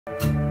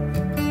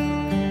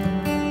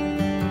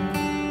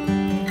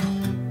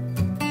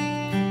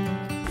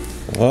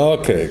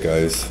Okay,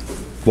 guys,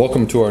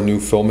 welcome to our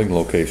new filming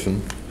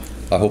location.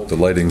 I hope the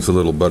lighting's a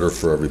little better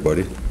for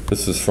everybody.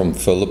 This is from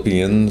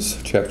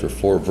Philippians chapter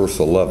 4, verse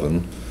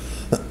 11.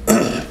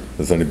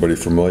 Is anybody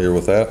familiar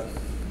with that?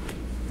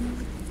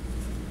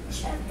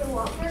 Chapter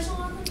what, verse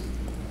 11?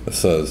 It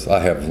says, I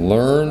have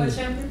learned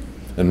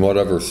in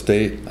whatever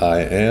state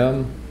I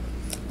am,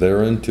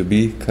 therein to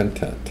be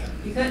content.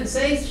 You couldn't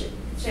say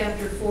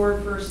chapter 4,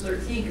 verse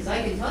 13, because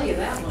I can tell you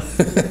that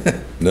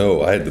one.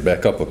 No, I had to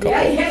back up a couple.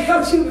 Yeah, you had to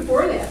go to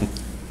before that.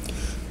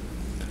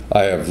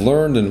 I have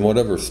learned in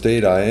whatever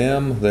state I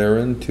am,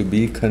 therein to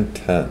be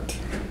content.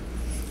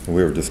 And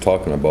we were just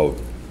talking about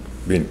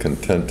being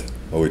content.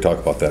 Well, we talk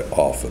about that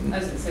often. I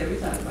was going to say, we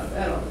talk about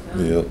that all the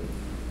time. Yep.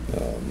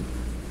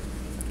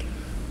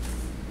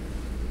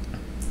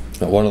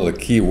 Now one of the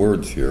key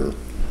words here,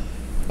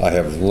 I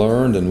have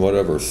learned in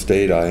whatever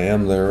state I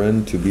am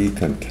therein to be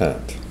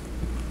content.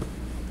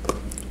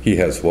 He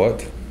has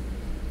what?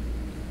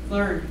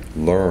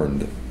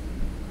 Learned.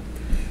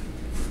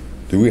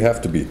 Do we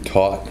have to be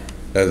taught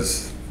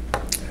as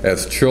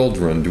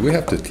children? Do we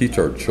have to teach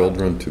our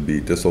children to be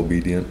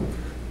disobedient?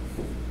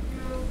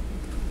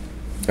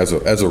 As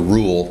a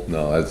rule,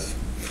 no.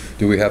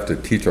 Do we have to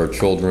teach our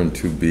children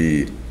to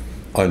be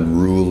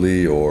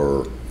unruly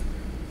or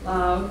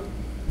Loud.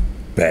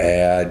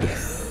 Bad?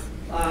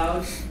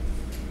 Loud.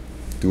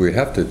 Do we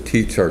have to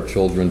teach our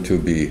children to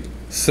be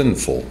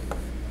sinful?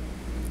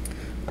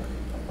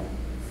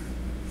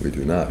 We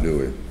do not, do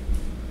we?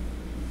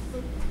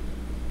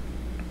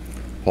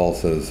 Paul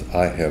says,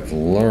 I have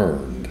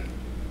learned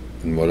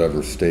in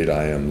whatever state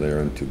I am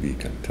therein to be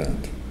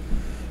content.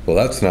 Well,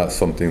 that's not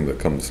something that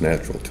comes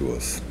natural to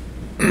us.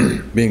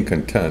 Being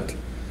content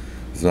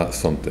is not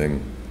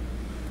something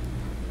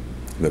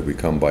that we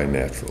come by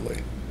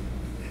naturally.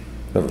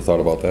 Ever thought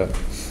about that?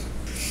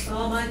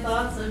 All my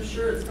thoughts, I'm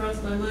sure it's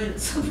crossed my mind at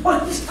some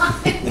point in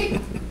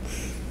time.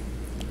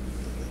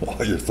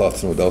 All your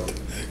thoughts, no doubt.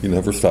 You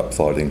never stop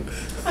thoughting.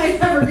 I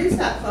never do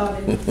stop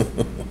thoughting.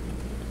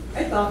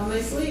 I thought in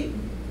my sleep.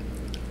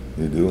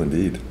 You do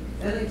indeed.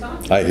 And I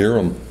talk. I hear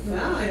them.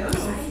 Yeah, I know.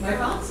 My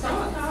thoughts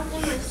talk. I talk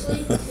in my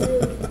sleep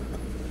too.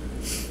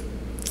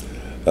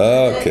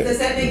 Okay. Does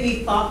that make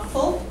me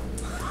thoughtful?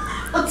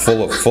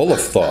 Full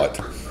of thought.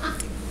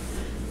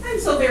 I'm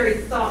so very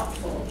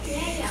thoughtful.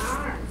 Yeah, you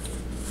are.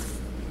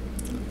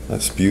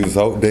 That spews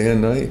out day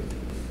and night.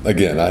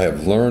 Again, I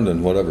have learned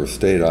in whatever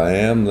state I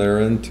am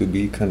therein to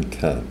be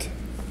content.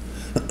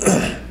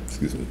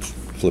 Excuse me,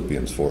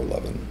 Philippians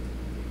 4:11.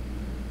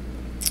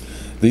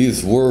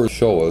 These words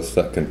show us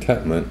that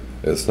contentment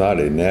is not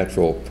a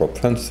natural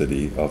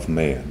propensity of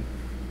man.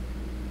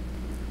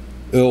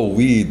 Ill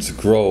weeds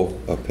grow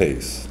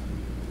apace.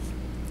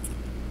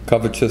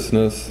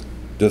 Covetousness,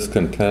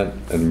 discontent,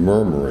 and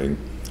murmuring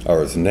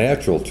are as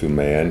natural to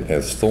man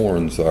as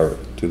thorns are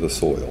to the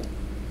soil.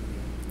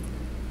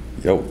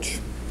 Youch.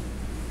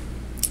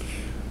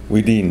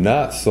 We need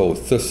not sow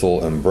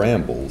thistle and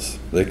brambles.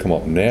 They come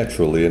up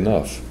naturally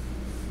enough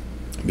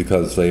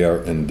because they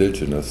are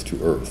indigenous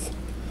to earth.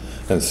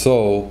 And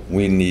so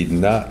we need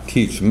not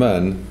teach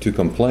men to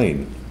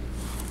complain.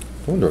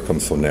 I wonder it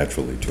comes so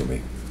naturally to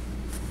me.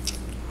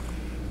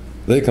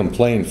 They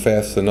complain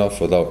fast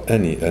enough without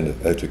any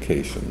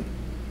education.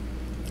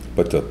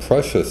 But the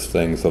precious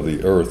things of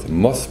the earth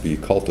must be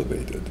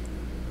cultivated.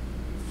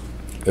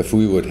 If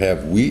we would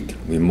have wheat,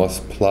 we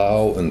must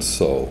plow and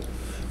sow.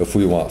 If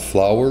we want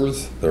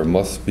flowers, there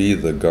must be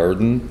the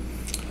garden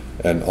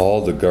and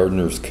all the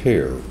gardener's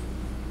care.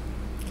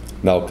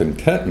 Now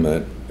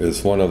contentment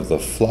is one of the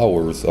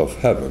flowers of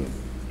heaven,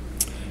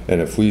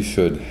 and if we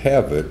should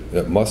have it,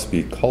 it must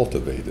be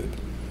cultivated.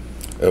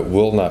 It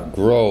will not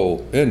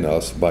grow in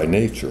us by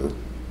nature.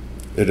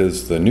 It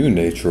is the new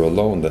nature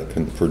alone that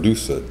can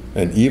produce it,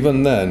 and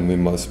even then we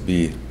must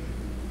be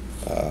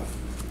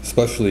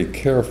especially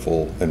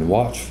careful and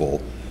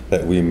watchful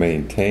that we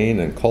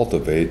maintain and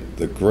cultivate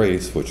the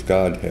grace which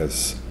God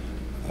has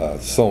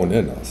sown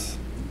in us.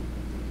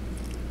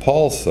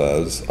 Paul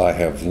says, I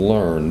have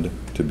learned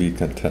to be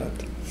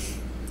content,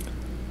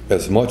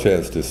 as much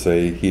as to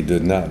say he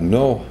did not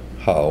know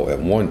how at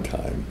one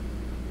time.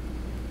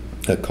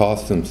 It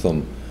cost him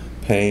some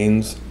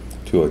pains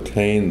to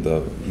attain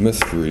the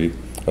mystery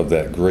of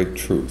that great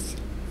truth.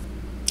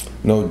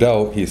 No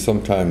doubt he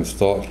sometimes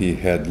thought he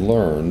had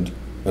learned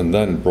and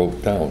then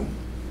broke down.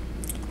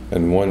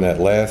 And when at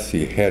last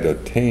he had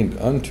attained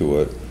unto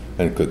it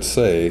and could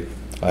say,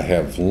 I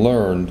have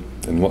learned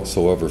in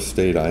whatsoever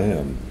state I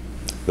am,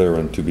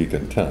 therein to be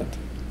content.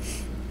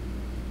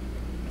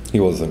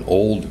 He was an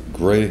old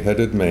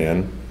gray-headed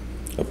man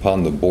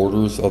upon the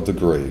borders of the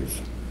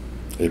grave,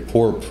 a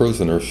poor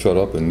prisoner shut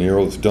up in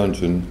Nero's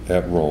dungeon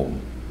at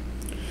Rome.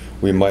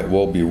 We might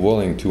well be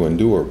willing to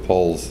endure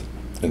Paul's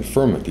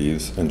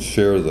infirmities and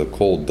share the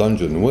cold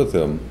dungeon with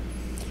him,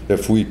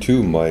 if we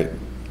too might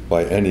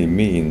by any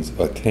means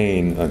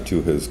attain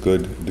unto his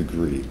good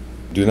degree.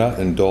 Do not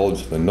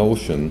indulge the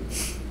notion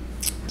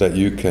that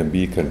you can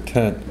be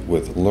content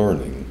with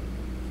learning,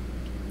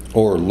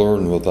 or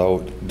learn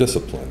without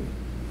discipline.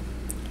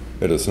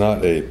 It is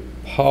not a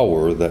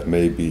power that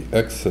may be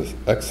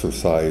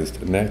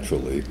exercised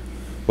naturally,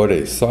 but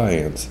a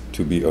science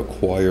to be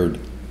acquired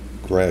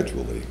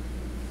gradually.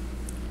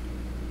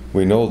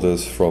 We know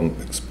this from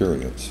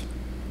experience.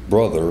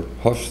 Brother,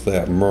 hush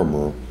that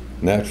murmur,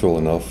 natural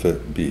enough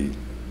it be,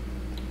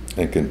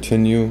 and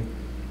continue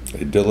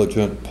a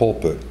diligent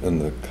pulpit in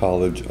the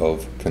college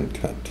of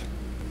content.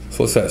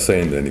 So what's that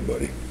saying to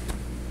anybody?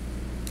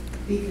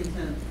 Be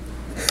content.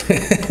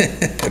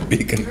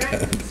 Be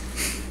content.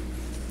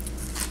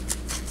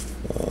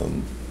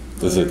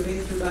 Is You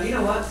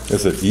know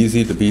what? it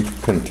easy to be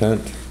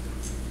content? I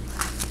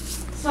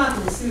was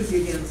talking to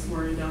Susie again this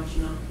morning, don't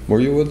you know? Were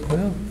you with?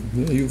 Yeah,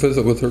 you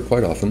visit with her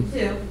quite often. I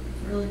do.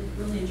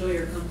 Really enjoy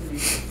your company.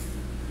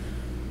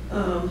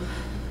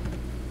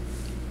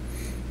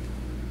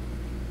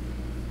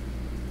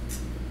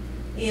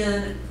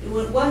 And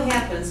what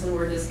happens when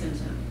we're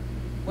discontent?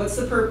 What's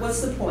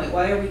the point?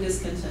 Why are we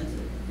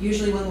discontented?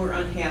 Usually when we're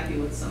unhappy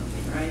with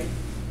something, right?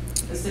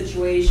 A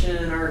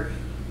situation, our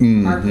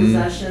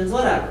possessions,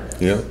 whatever it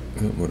is. Yeah,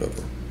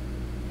 whatever.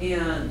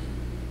 And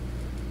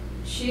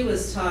she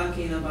was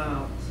talking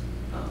about,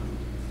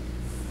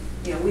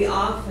 we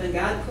often,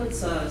 God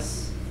puts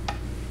us,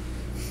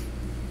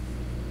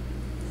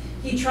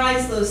 He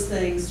tries those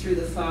things through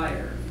the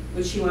fire,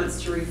 which He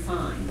wants to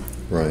refine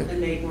Right.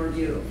 and make more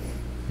beautiful.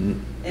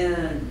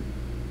 And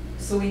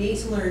so we need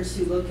to learn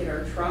to look at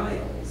our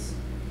trials,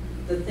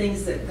 the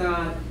things that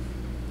God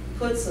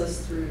puts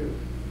us through,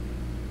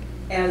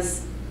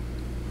 as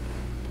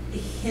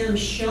Him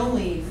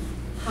showing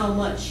how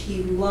much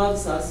He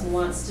loves us and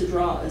wants to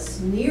draw us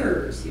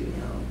nearer to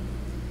Him.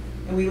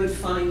 And we would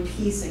find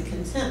peace and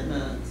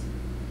contentment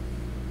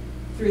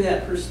through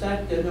that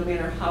perspective, no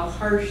matter how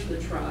harsh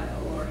the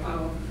trial or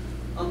how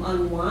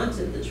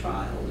unwanted the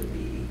trial would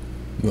be.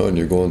 No, and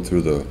you're going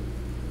through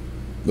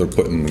they're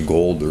putting the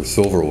gold or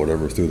silver or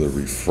whatever through the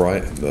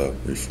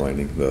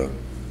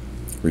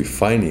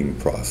refining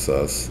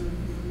process.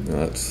 You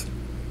know,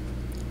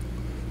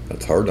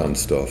 that's hard on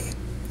stuff.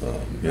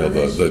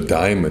 The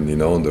diamond,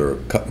 and they're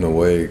cutting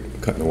away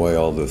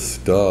all this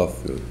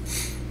stuff.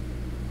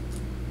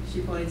 She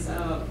points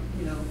out,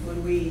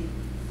 when we,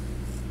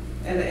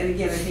 and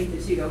again, I think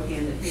the two go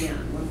hand in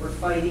hand. When we're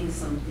fighting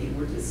something,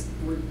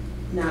 we're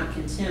not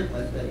content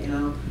with it,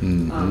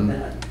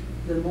 that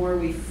the more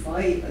we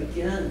fight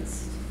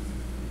against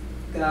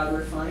God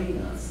refining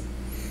us,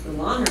 the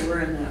longer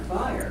we're in that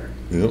fire.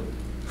 Yep.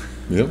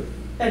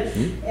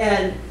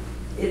 And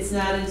it's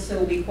not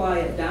until we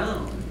quiet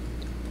down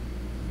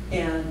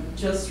and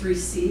just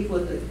receive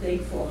with a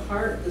thankful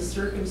heart the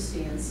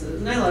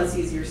circumstances. And I know it's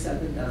easier said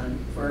than done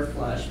for our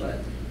flesh,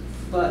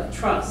 but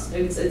trust.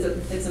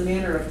 It's a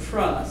manner of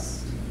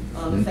trust.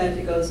 In fact,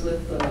 it goes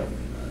with the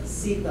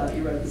seed thought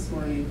you read this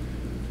morning.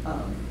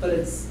 But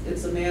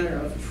it's a manner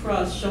of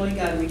trust, showing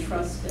God we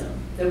trust Him,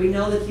 that we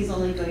know that He's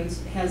only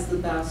has the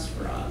best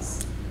for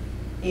us.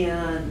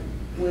 And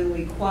when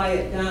we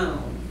quiet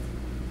down,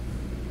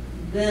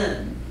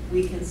 then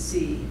we can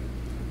see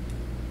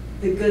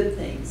the good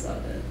things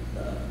of it.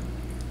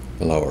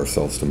 Allow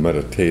ourselves to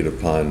meditate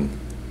upon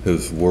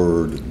His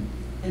Word.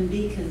 And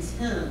be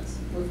content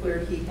with where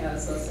He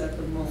has us at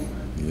the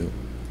moment. Yep.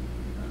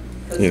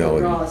 Because He'll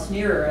draw us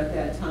nearer at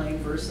that time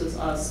versus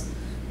us,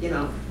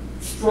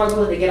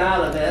 struggling to get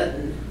out of it.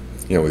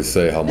 And we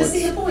say how much.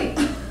 Missing the point.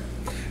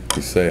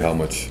 We say how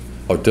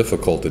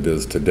difficult it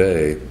is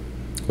today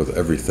with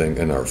everything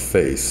in our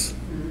face.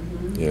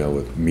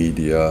 With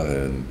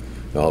media and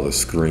all the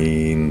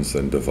screens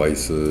and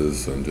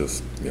devices and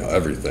just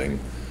everything.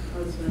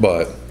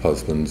 But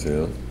husbands,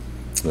 Wives.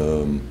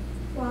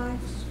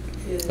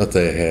 that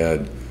they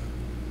had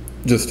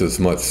just as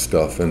much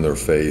stuff in their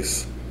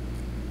face,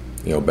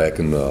 back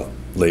in the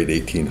late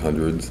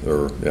 1800s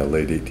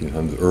late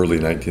 1800s, early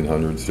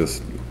 1900s,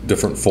 just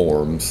different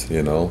forms,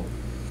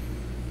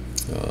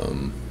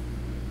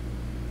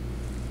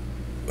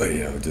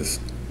 but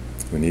just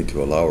we need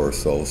to allow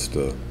ourselves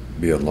to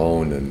be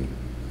alone in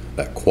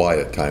that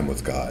quiet time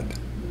with God,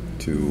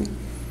 to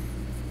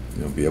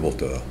be able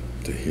to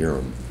hear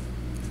Him.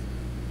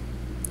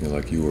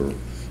 Like you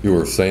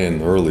were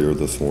saying earlier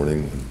this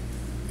morning when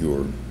you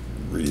were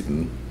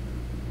reading,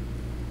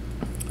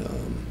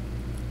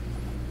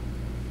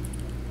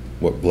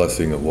 what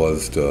blessing it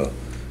was to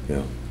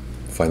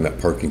find that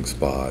parking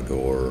spot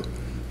or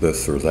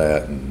this or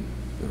that, and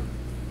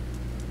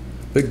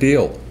big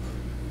deal.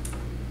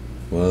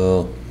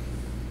 Well,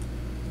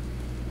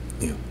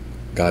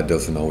 God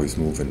doesn't always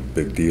move in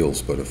big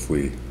deals, but if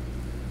we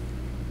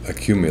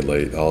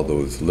accumulate all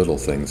those little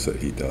things that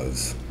He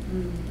does,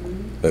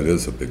 that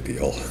is a big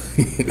deal.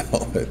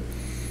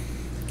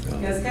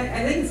 Yes,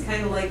 I think it's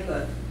kind of like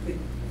the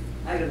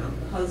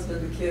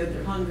husband, the kid,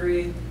 they're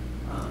hungry.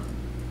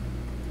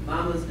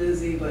 Mama's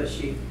busy, but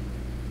she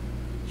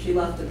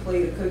left a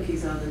plate of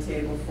cookies on the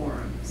table for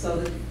him.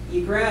 So that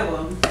you grab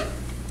them,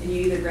 and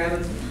you either grab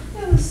them,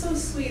 that was so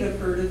sweet of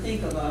her to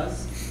think of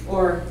us,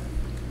 or,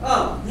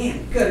 oh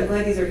man, good, I'm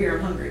glad these are here,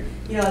 I'm hungry.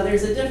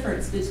 There's a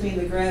difference between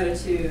the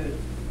gratitude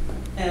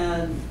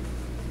and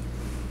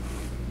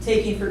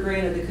taking for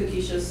granted the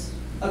cookies just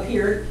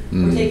appeared.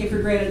 Mm. We're taking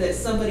for granted that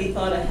somebody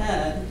thought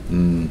ahead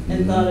Mm.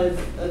 and thought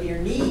of your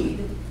need.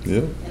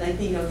 Yeah. And I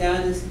think,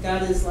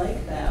 God is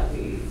like that.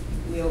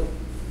 We'll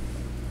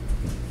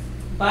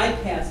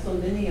bypass so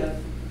many of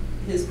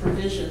his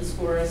provisions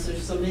for us, or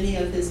so many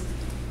of his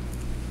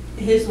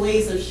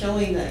ways of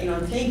showing that,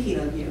 I'm thinking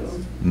of you,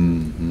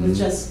 Mm-hmm. with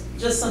just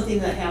something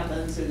that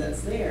happens or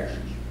that's there.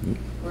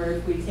 Or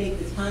if we take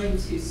the time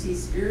to see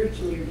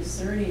spiritually or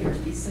discerning or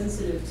be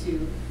sensitive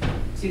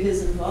to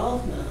his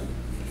involvement,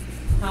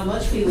 how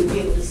much we would be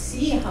able to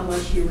see how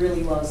much he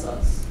really loves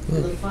us,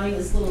 to find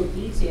this little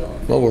detail.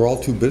 Well, we're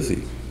all too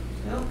busy.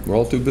 Yeah. We're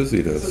all too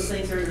busy to. So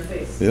things are in our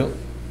face. Yeah.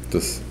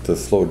 Just to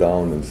slow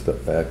down and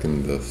step back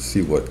and to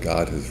see what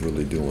God is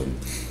really doing.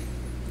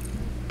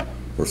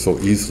 We're so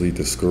easily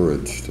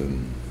discouraged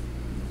and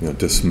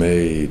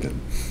dismayed,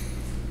 and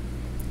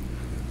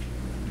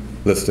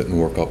this didn't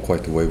work out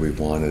quite the way we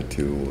wanted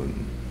to,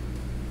 and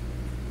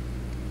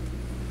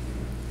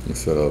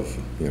instead of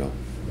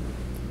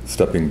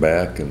stepping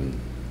back and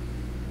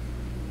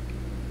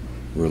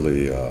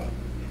really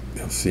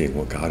seeing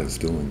what God is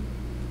doing.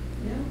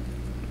 Yeah.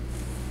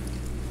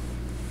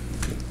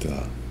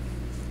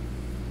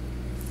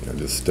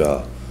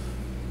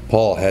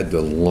 Paul had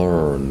to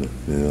learn,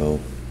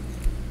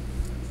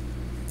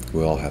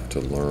 we all have to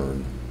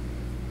learn.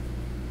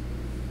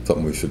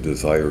 Something we should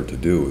desire to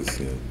do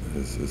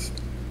is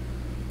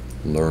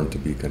learn to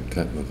be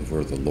content with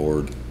where the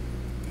Lord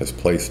has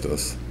placed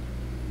us.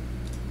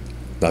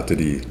 Not that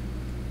he,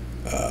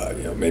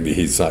 maybe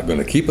he's not going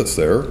to keep us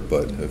there,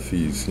 but if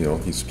he's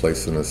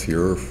placing us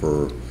here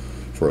for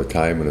a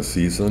time and a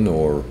season,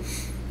 or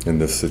in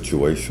this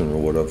situation or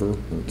whatever,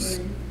 it's,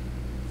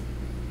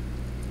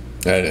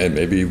 and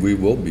maybe we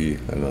will be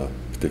in a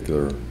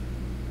particular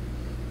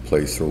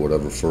place or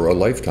whatever for a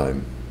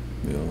lifetime.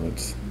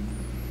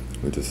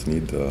 We just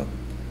need to,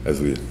 as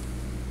we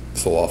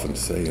so often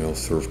say,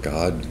 serve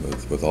God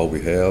with all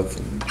we have,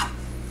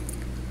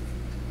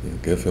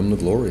 and give him the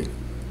glory.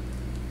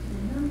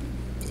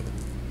 So,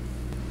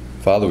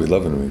 Father, we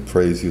love and we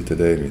praise you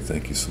today, and we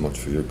thank you so much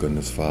for your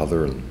goodness,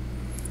 Father. And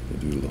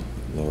we do,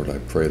 Lord, I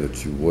pray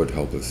that you would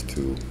help us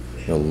to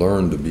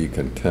learn to be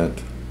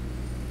content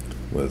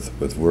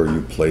with where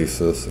you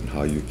place us and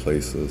how you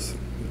place us,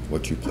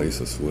 what you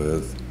place us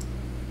with.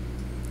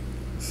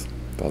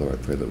 Father, I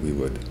pray that we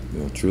would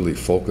truly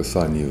focus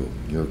on you,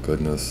 your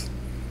goodness,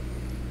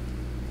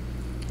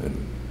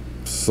 and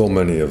so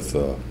many of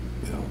the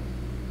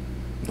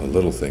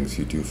little things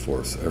you do for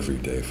us every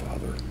day,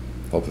 Father.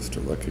 Help us to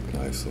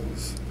recognize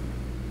those.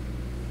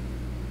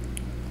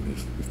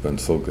 You've been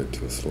so good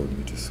to us, Lord, and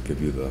we just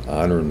give you the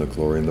honor and the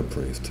glory and the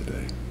praise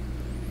today.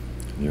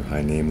 In your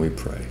high name we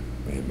pray.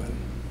 Amen.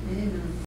 Amen.